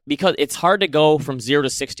say that? Because it's hard to go from 0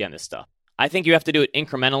 to 60 on this stuff. I think you have to do it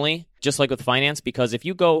incrementally, just like with finance, because if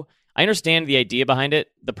you go... I understand the idea behind it.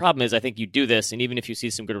 The problem is I think you do this, and even if you see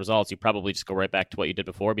some good results, you probably just go right back to what you did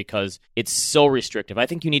before because it's so restrictive. I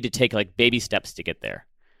think you need to take like baby steps to get there.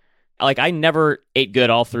 Like I never ate good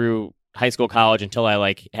all through high school, college until I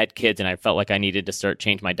like had kids and I felt like I needed to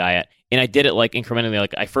change my diet. And I did it like incrementally.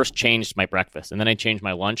 Like I first changed my breakfast and then I changed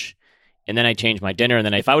my lunch and then I changed my dinner. And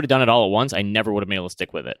then if I would have done it all at once, I never would have been able to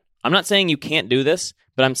stick with it. I'm not saying you can't do this,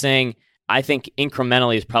 but I'm saying I think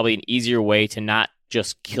incrementally is probably an easier way to not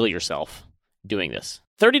just kill yourself doing this.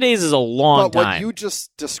 30 days is a long time. But what you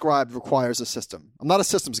just described requires a system. I'm not a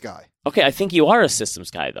systems guy. Okay, I think you are a systems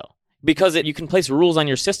guy though. Because you can place rules on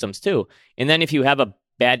your systems too. And then if you have a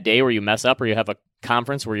bad day where you mess up or you have a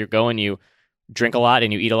conference where you go and you drink a lot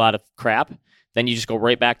and you eat a lot of crap, then you just go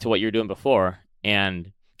right back to what you were doing before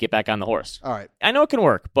and get back on the horse. All right. I know it can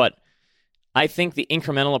work, but I think the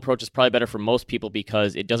incremental approach is probably better for most people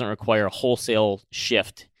because it doesn't require a wholesale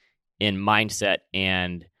shift in mindset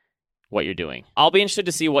and what you're doing. I'll be interested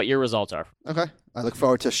to see what your results are. Okay. I look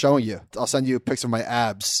forward to showing you. I'll send you pics of my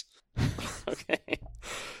abs Okay.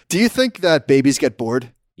 Do you think that babies get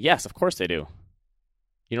bored? Yes, of course they do.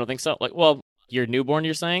 You don't think so? Like, well, your newborn,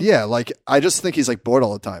 you're saying? Yeah, like I just think he's like bored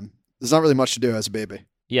all the time. There's not really much to do as a baby.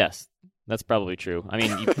 Yes, that's probably true. I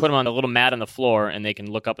mean, you put them on a little mat on the floor, and they can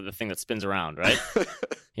look up at the thing that spins around, right?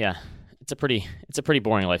 Yeah, it's a pretty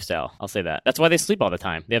boring lifestyle. I'll say that. That's why they sleep all the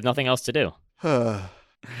time. They have nothing else to do.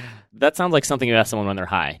 That sounds like something you ask someone when they're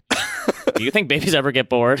high. Do you think babies ever get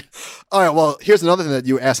bored? All right, well, here's another thing that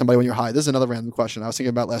you ask somebody when you're high. This is another random question I was thinking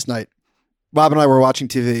about last night. Rob and I were watching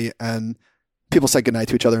TV, and people said goodnight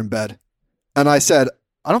to each other in bed. And I said,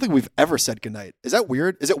 I don't think we've ever said goodnight. Is that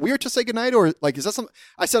weird? Is it weird to say goodnight? Or like, is that something?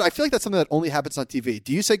 I said, I feel like that's something that only happens on TV.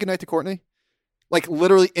 Do you say goodnight to Courtney? Like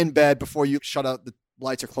literally in bed before you shut out the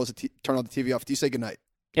lights or turn on the TV off. Do you say goodnight?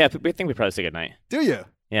 Yeah, I think we probably say goodnight. Do you?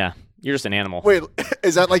 Yeah, you're just an animal. Wait,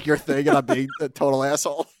 is that like your thing and I'm being a total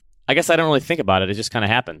asshole? I guess I don't really think about it. It just kind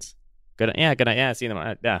of happens. Good night. Yeah, see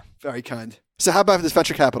them. Yeah. Very kind. So how about this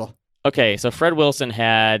venture capital? Okay, so Fred Wilson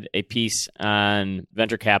had a piece on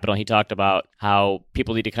venture capital. He talked about how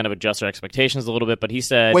people need to kind of adjust their expectations a little bit, but he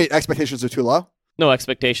said... Wait, expectations are too low? No,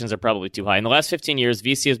 expectations are probably too high. In the last 15 years,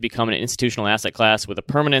 VC has become an institutional asset class with a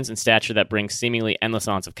permanence and stature that brings seemingly endless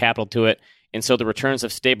amounts of capital to it, and so the returns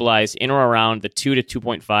have stabilized in or around the 2 to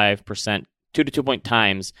 2.5%, 2 to 2 point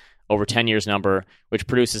times over 10 years number, which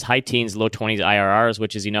produces high teens, low 20s IRRs,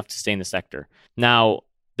 which is enough to stay in the sector. Now,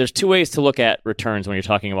 there's two ways to look at returns when you're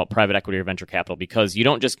talking about private equity or venture capital, because you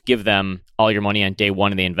don't just give them all your money on day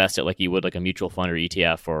one and they invest it like you would like a mutual fund or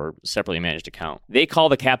ETF or separately managed account. They call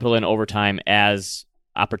the capital in over time as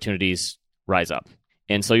opportunities rise up.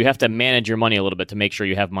 And so you have to manage your money a little bit to make sure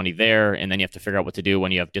you have money there, and then you have to figure out what to do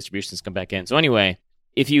when you have distributions come back in. So anyway,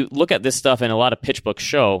 if you look at this stuff, and a lot of pitch books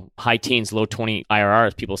show high teens, low 20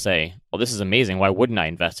 IRRs, people say, well, this is amazing. Why wouldn't I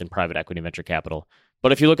invest in private equity and venture capital?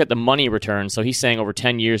 But if you look at the money return, so he's saying over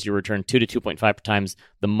 10 years, you return 2 to 2.5 times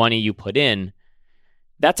the money you put in.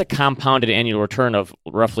 That's a compounded annual return of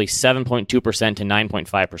roughly 7.2% to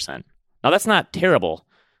 9.5%. Now, that's not terrible,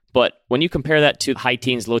 but when you compare that to high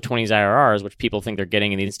teens, low 20s IRRs, which people think they're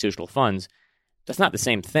getting in the institutional funds, that's not the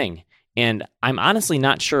same thing. And I'm honestly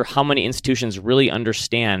not sure how many institutions really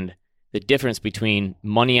understand the difference between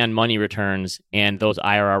money-on-money returns and those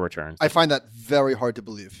IRR returns. I find that very hard to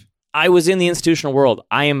believe. I was in the institutional world.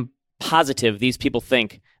 I am positive these people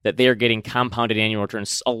think that they are getting compounded annual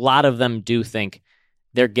returns. A lot of them do think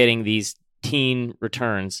they're getting these teen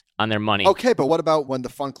returns on their money. Okay, but what about when the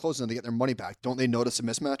fund closes and they get their money back? Don't they notice a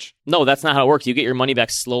mismatch? No, that's not how it works. You get your money back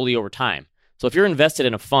slowly over time. So if you're invested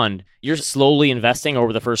in a fund, you're slowly investing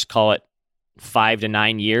over the first, call it 5 to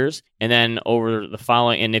 9 years. And then over the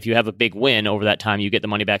following, and if you have a big win over that time, you get the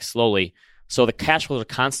money back slowly. So the cash flows are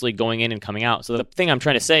constantly going in and coming out. So the thing I'm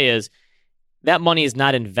trying to say is that money is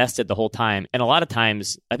not invested the whole time. And a lot of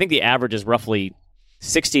times, I think the average is roughly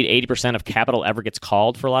 60 to 80% of capital ever gets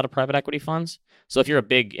called for a lot of private equity funds. So if you're a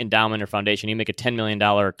big endowment or foundation, you make a $10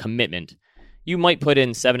 million commitment, you might put in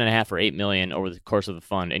 $7.5 or $8 million over the course of the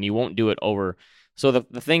fund, and you won't do it over. So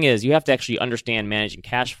the thing is, you have to actually understand managing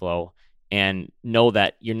cash flow and know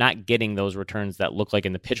that you're not getting those returns that look like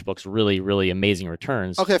in the pitch books really, really amazing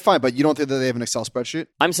returns. Okay, fine, but you don't think that they have an Excel spreadsheet?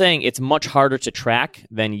 I'm saying it's much harder to track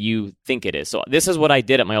than you think it is. So this is what I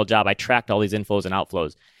did at my old job. I tracked all these inflows and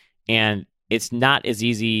outflows, and it's not as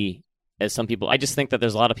easy as some people. I just think that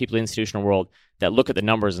there's a lot of people in the institutional world that look at the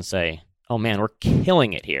numbers and say, oh man, we're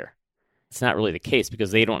killing it here. It's not really the case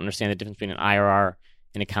because they don't understand the difference between an IRR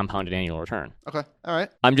and a compounded annual return. Okay, all right.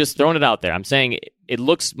 I'm just throwing it out there. I'm saying it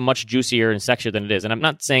looks much juicier and sexier than it is. And I'm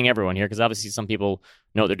not saying everyone here, because obviously some people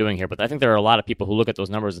know what they're doing here, but I think there are a lot of people who look at those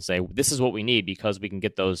numbers and say, this is what we need because we can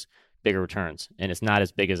get those bigger returns. And it's not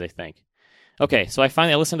as big as they think. Okay, so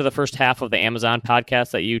I listened to the first half of the Amazon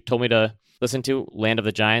podcast that you told me to listen to, Land of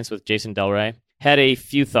the Giants with Jason Del Rey. Had a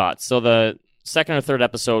few thoughts. So the second or third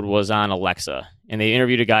episode was on Alexa, and they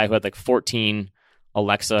interviewed a guy who had like 14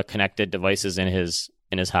 Alexa connected devices in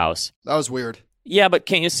his house. That was weird. Yeah, but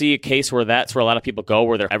can't you see a case where that's where a lot of people go,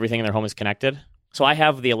 where everything in their home is connected? So I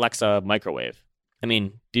have the Alexa microwave. I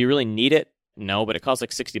mean, do you really need it? No, but it costs like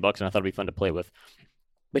 $60, and I thought it'd be fun to play with.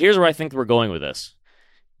 But here's where I think we're going with this.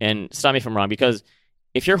 And stop me if I'm wrong, because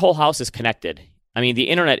if your whole house is connected, I mean, the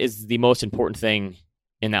internet is the most important thing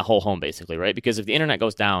in that whole home, basically, right? Because if the internet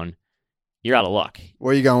goes down, you're out of luck.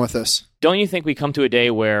 Where are you going with this? Don't you think we come to a day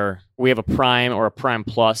where we have a Prime or a Prime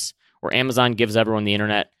Plus, where Amazon gives everyone the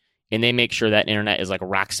internet, and they make sure that internet is like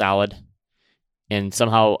rock solid? And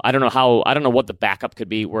somehow, I don't know what the backup could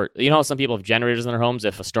be. Where, you know how some people have generators in their homes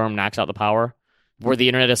if a storm knocks out the power, where the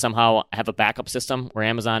internet is somehow have a backup system, where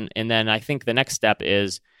Amazon, and then I think the next step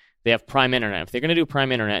is they have Prime Internet. If they're going to do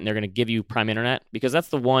Prime Internet and they're going to give you Prime Internet, because that's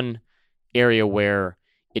the one area where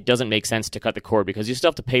it doesn't make sense to cut the cord because you still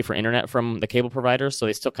have to pay for internet from the cable providers, so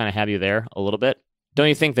they still kind of have you there a little bit. Don't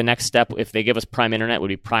you think the next step, if they give us Prime Internet, would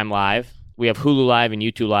be Prime Live? We have Hulu Live and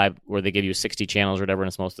YouTube Live where they give you 60 channels or whatever, and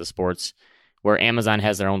it's most of the sports, where Amazon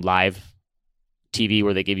has their own live TV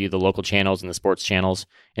where they give you the local channels and the sports channels,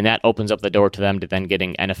 and that opens up the door to them to then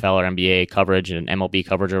getting NFL or NBA coverage and MLB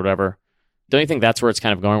coverage or whatever. Don't you think that's where it's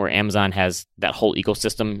kind of going, where Amazon has that whole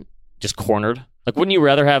ecosystem just cornered? Like, wouldn't you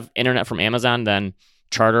rather have internet from Amazon than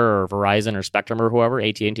Charter or Verizon or Spectrum or whoever,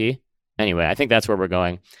 AT&T? Anyway, I think that's where we're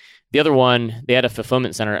going. The other one, they had a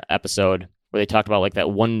fulfillment center episode where they talked about like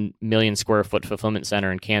that 1 million square foot fulfillment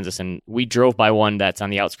center in Kansas. And we drove by one that's on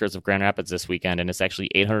the outskirts of Grand Rapids this weekend, and it's actually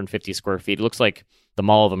 850 square feet. It looks like the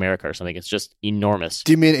Mall of America or something. It's just enormous.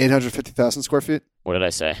 Do you mean 850,000 square feet? What did I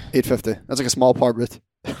say? 850. That's like a small apartment.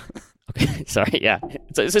 Okay, sorry. Yeah,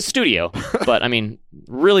 it's a studio, but I mean,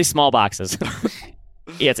 really small boxes.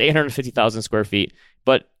 Yeah, it's 850,000 square feet,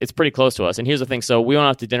 but it's pretty close to us. And here's the thing. So we went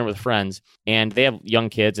out to dinner with friends, and they have young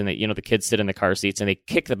kids, and the kids sit in the car seats, and they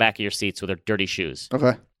kick the back of your seats with their dirty shoes.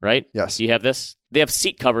 Okay. Right? Yes. Do you have this? They have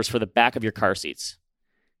seat covers for the back of your car seats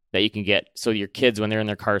that you can get, so your kids, when they're in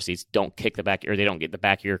their car seats, don't kick the back, or they don't get the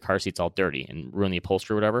back of your car seats all dirty and ruin the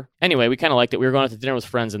upholstery or whatever. Anyway, we kind of liked it. We were going out to dinner with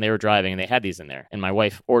friends, and they were driving, and they had these in there, and my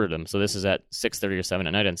wife ordered them. So this is at 6:30 or 7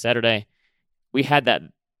 at night on Saturday. We had that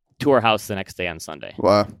to our house the next day on Sunday.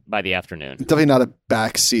 Wow. By the afternoon. Definitely not a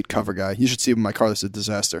back seat cover guy. You should see my car. This is a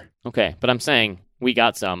disaster. Okay, but I'm saying we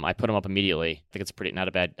got some. I put them up immediately. I think it's not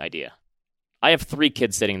a bad idea. I have 3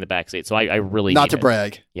 kids sitting in the back seat, so I really not need to it.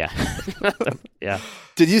 brag. Yeah. Yeah.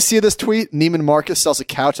 Did you see this tweet? Neiman Marcus sells a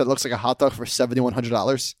couch that looks like a hot dog for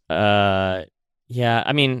 $7,100. Yeah.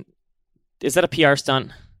 I mean, is that a PR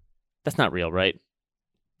stunt? That's not real, right?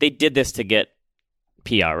 They did this to get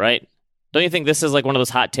PR, right? Don't you think this is like one of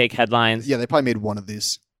those hot take headlines? Yeah, they probably made one of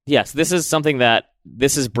these. Yes, this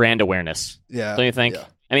is brand awareness. Yeah. Don't you think? Yeah.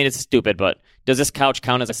 I mean, it's stupid, but does this couch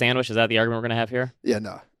count as a sandwich? Is that the argument we're going to have here? Yeah,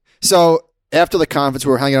 no. So after the conference,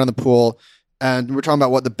 we were hanging out in the pool, and we're talking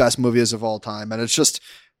about what the best movie is of all time. And it's just,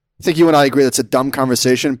 I think you and I agree that's a dumb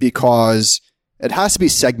conversation because it has to be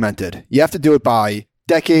segmented. You have to do it by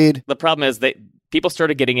decade. The problem is people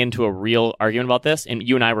started getting into a real argument about this, and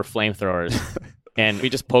you and I were flamethrowers. And we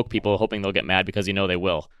just poke people hoping they'll get mad because they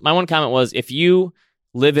will. My one comment was, if you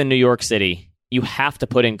live in New York City, you have to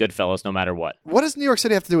put in Goodfellas no matter what. What does New York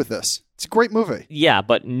City have to do with this? It's a great movie. Yeah,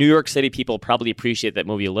 but New York City people probably appreciate that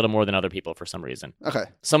movie a little more than other people for some reason. Okay.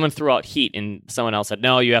 Someone threw out Heat, and someone else said,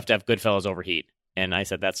 no, you have to have Goodfellas over Heat. And I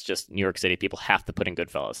said, that's just New York City. People have to put in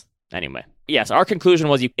Goodfellas. Anyway. Yes, our conclusion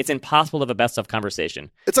was it's impossible to have a best of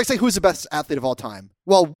conversation. It's like saying, who's the best athlete of all time?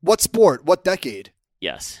 Well, what sport? What decade?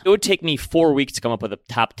 Yes. It would take me 4 weeks to come up with a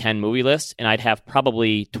top 10 movie list, and I'd have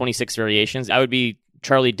probably 26 variations. I would be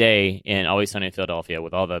Charlie Day in Always Sunny in Philadelphia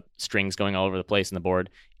with all the strings going all over the place in the board.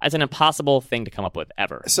 It's an impossible thing to come up with,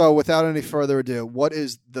 ever. So without any further ado, what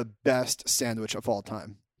is the best sandwich of all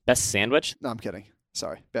time? Best sandwich? No, I'm kidding.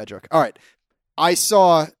 Sorry. Bad joke. All right. I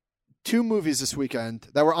saw 2 movies this weekend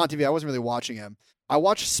that were on TV. I wasn't really watching them. I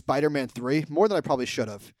watched Spider-Man 3 more than I probably should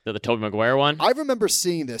have. The Tobey Maguire one? I remember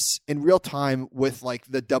seeing this in real time with like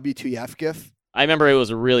the WTF gif. I remember it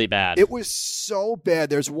was really bad. It was so bad.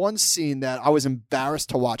 There's one scene that I was embarrassed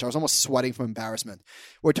to watch. I was almost sweating from embarrassment,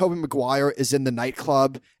 where Tobey Maguire is in the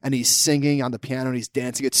nightclub and he's singing on the piano and he's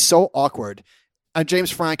dancing. It's so awkward. And James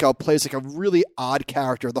Franco plays like a really odd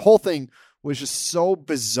character. The whole thing was just so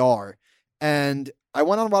bizarre. And I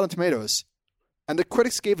went on Rotten Tomatoes, and the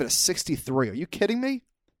critics gave it a 63. Are you kidding me?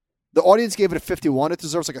 The audience gave it a 51. It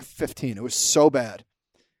deserves like a 15. It was so bad.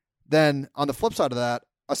 Then on the flip side of that,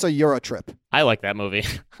 I saw Eurotrip. I like that movie.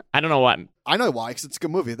 I don't know why. I know why, because it's a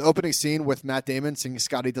good movie. The opening scene with Matt Damon singing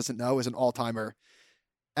Scotty Doesn't Know is an all-timer.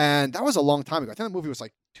 And that was a long time ago. I think the movie was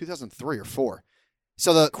like 2003 or 4.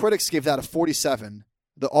 So the critics gave that a 47.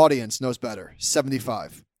 The audience knows better,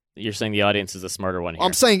 75. You're saying the audience is the smarter one here.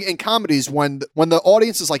 I'm saying in comedies, when the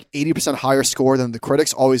audience is like 80% higher score than the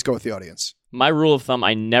critics, always go with the audience. My rule of thumb,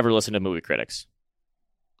 I never listen to movie critics.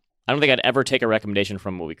 I don't think I'd ever take a recommendation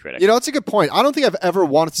from a movie critic. You know, it's a good point. I don't think I've ever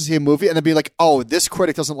wanted to see a movie and then be like, oh, this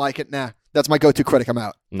critic doesn't like it. Nah, that's my go-to critic. I'm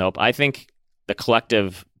out. Nope. I think the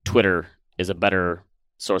collective Twitter is a better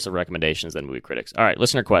source of recommendations than movie critics. All right,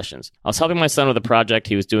 listener questions. I was helping my son with a project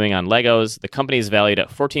he was doing on Legos. The company is valued at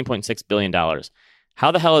 $14.6 billion. How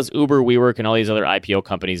the hell is Uber, WeWork, and all these other IPO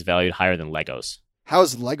companies valued higher than Legos? How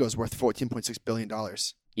is Legos worth $14.6 billion?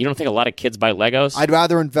 You don't think a lot of kids buy Legos? I'd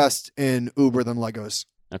rather invest in Uber than Legos.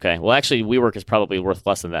 Okay. Well, actually, WeWork is probably worth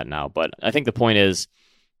less than that now. But I think the point is,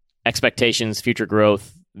 expectations, future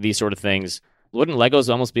growth, these sort of things. Wouldn't Legos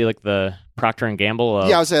almost be like the Procter & Gamble of...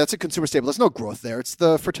 Yeah, I would say that's a consumer staple. There's no growth there. It's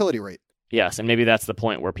the fertility rate. Yes, and maybe that's the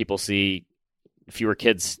point where people see fewer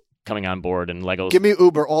kids coming on board and Legos. Give me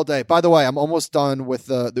Uber all day. By the way, I'm almost done with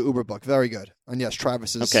the Uber book. Very good. And yes,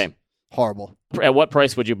 Travis is horrible. At what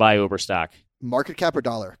price would you buy Uber stock? Market cap or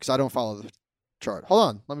dollar? Because I don't follow the chart. Hold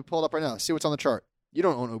on. Let me pull it up right now. See what's on the chart. You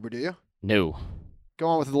don't own Uber, do you? No. Go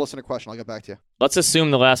on with the listener question. I'll get back to you. Let's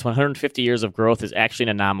assume the last 150 years of growth is actually an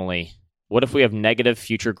anomaly. What if we have negative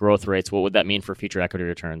future growth rates? What would that mean for future equity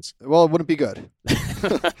returns? Well, it wouldn't be good.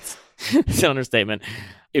 It's an understatement.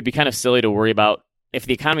 It'd be kind of silly to worry about. If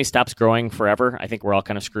the economy stops growing forever, I think we're all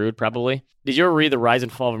kind of screwed, probably. Did you ever read The Rise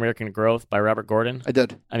and Fall of American Growth by Robert Gordon? I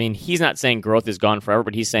did. I mean, he's not saying growth is gone forever,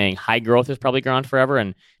 but he's saying high growth is probably gone forever,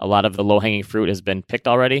 and a lot of the low-hanging fruit has been picked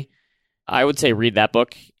already. I would say read that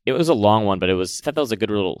book. It was a long one, but I thought that was a good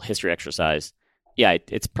little history exercise. Yeah,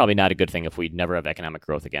 it's probably not a good thing if we never have economic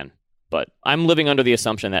growth again. But I'm living under the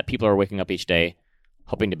assumption that people are waking up each day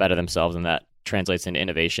hoping to better themselves, and that translates into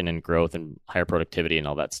innovation and growth and higher productivity and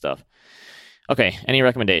all that stuff. Okay, any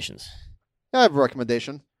recommendations? Yeah, I have a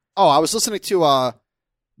recommendation. Oh, I was listening to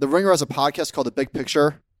The Ringer has a podcast called The Big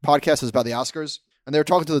Picture. Podcast is about the Oscars. And they were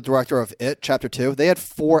talking to the director of It, Chapter 2. They had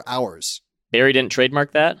 4 hours. Barry didn't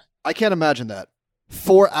trademark that? I can't imagine that.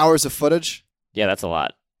 4 hours of footage? Yeah, that's a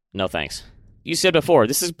lot. No thanks. You said before,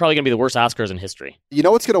 this is probably going to be the worst Oscars in history. You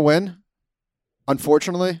know what's going to win?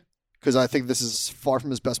 Unfortunately, because I think this is far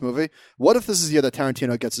from his best movie. What if this is the year that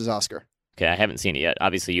Tarantino gets his Oscar? Okay, I haven't seen it yet.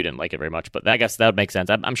 Obviously, you didn't like it very much, but I guess that would make sense.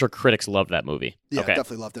 I'm sure critics loved that movie. Yeah, okay.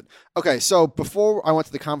 Definitely loved it. Okay, so before I went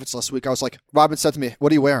to the conference last week, I was like, Robin said to me,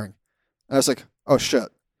 what are you wearing? And I was like, oh, shit.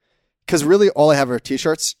 Because really, all I have are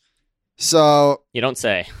T-shirts. So... You don't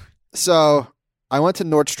say. So I went to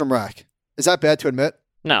Nordstrom Rack. Is that bad to admit?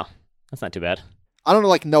 No, that's not too bad. I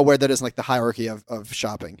don't know where that is in like the hierarchy of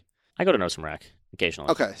shopping. I go to Nordstrom Rack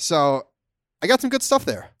occasionally. Okay, so I got some good stuff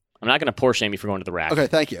there. I'm not going to poor shame you for going to the Rack. Okay,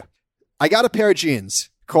 thank you. I got a pair of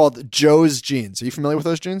jeans called Joe's Jeans. Are you familiar with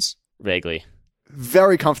those jeans? Vaguely.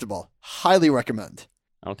 Very comfortable. Highly recommend.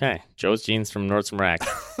 Okay. Joe's Jeans from Nordstrom Rack.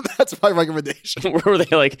 That's my recommendation. Were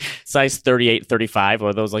they like size 38, 35? Or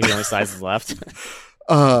are those like the only sizes left?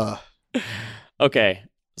 Okay.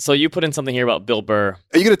 So you put in something here about Bill Burr.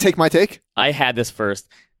 Are you going to take my take? I had this first.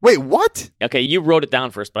 Wait, what? Okay, you wrote it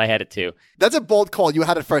down first, but I had it too. That's a bold call. You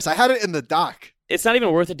had it first. I had it in the doc. It's not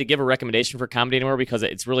even worth it to give a recommendation for comedy anymore because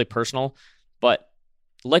it's really personal. But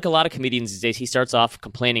like a lot of comedians these days, he starts off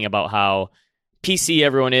complaining about how PC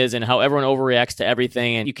everyone is and how everyone overreacts to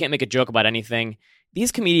everything and you can't make a joke about anything.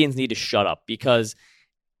 These comedians need to shut up because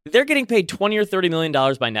they're getting paid $20 or $30 million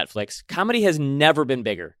by Netflix. Comedy has never been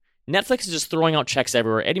bigger. Netflix is just throwing out checks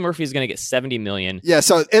everywhere. Eddie Murphy is going to get $70 million. Yeah,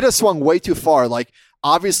 so it has swung way too far. Like,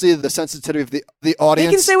 obviously, the sensitivity of the audience.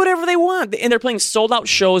 They can say whatever they want. And they're playing sold-out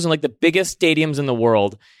shows in like the biggest stadiums in the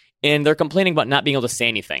world. And they're complaining about not being able to say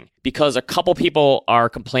anything because a couple people are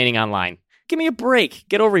complaining online. Give me a break.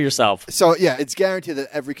 Get over yourself. So, yeah, it's guaranteed that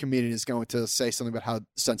every comedian is going to say something about how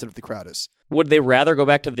sensitive the crowd is. Would they rather go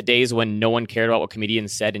back to the days when no one cared about what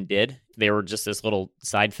comedians said and did? They were just this little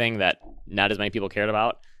side thing that not as many people cared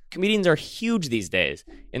about. Comedians are huge these days.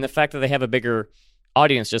 And the fact that they have a bigger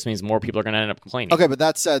audience just means more people are going to end up complaining. Okay, but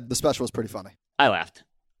that said, the special was pretty funny. I laughed.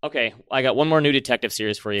 Okay, I got one more new detective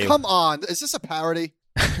series for you. Come on. Is this a parody?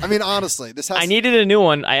 I mean, honestly, this has... I needed a new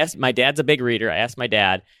one. I asked, my dad's a big reader. I asked my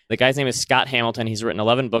dad. The guy's name is Scott Hamilton. He's written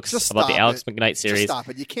 11 books about the Alex McKnight series. Just stop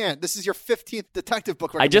it. You can't. This is your 15th detective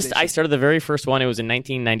book recommendation. I started the very first one. It was in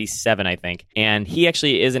 1997, I think. And he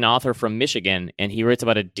actually is an author from Michigan, and he writes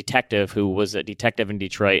about a detective who was a detective in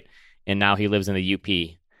Detroit, and now he lives in the UP,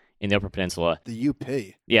 in the Upper Peninsula. The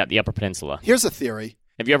UP? Yeah, the Upper Peninsula. Here's a theory.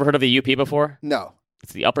 Have you ever heard of the UP before? No.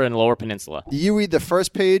 It's the Upper and Lower Peninsula. You read the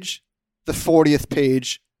first page, the 40th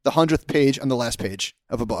page, the 100th page, and the last page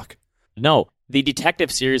of a book. No. The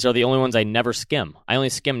detective series are the only ones I never skim. I only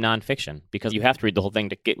skim nonfiction because you have to read the whole thing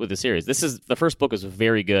to get with the series. The first book is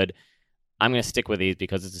very good. I'm going to stick with these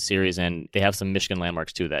because it's a series and they have some Michigan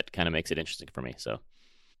landmarks too that kind of makes it interesting for me. So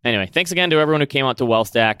anyway, thanks again to everyone who came out to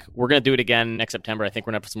Wellstack. We're going to do it again next September. I think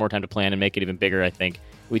we're going to have some more time to plan and make it even bigger, I think.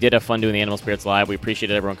 We did have fun doing the Animal Spirits Live. We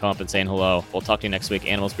appreciated everyone coming up and saying hello. We'll talk to you next week.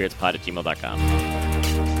 AnimalSpiritsPod@gmail.com.